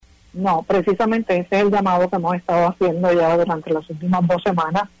No, precisamente ese es el llamado que hemos estado haciendo ya durante las últimas 2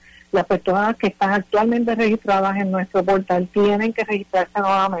 semanas. Las personas que están actualmente registradas en nuestro portal tienen que registrarse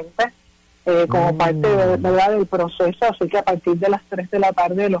nuevamente como parte ¿verdad?, del proceso, así que a partir de las 3 de la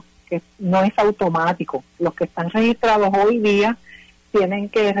tarde, los que no es automático, los que están registrados hoy día tienen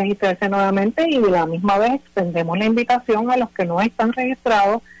que registrarse nuevamente, y de la misma vez extendemos la invitación a los que no están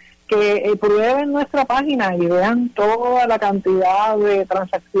registrados que prueben nuestra página y vean toda la cantidad de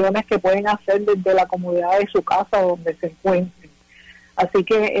transacciones que pueden hacer desde la comodidad de su casa donde se encuentren. Así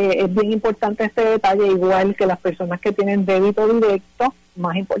que es bien importante este detalle, igual que las personas que tienen débito directo,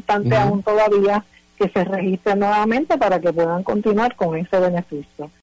 más importante aún todavía, que se registren nuevamente para que puedan continuar con ese beneficio.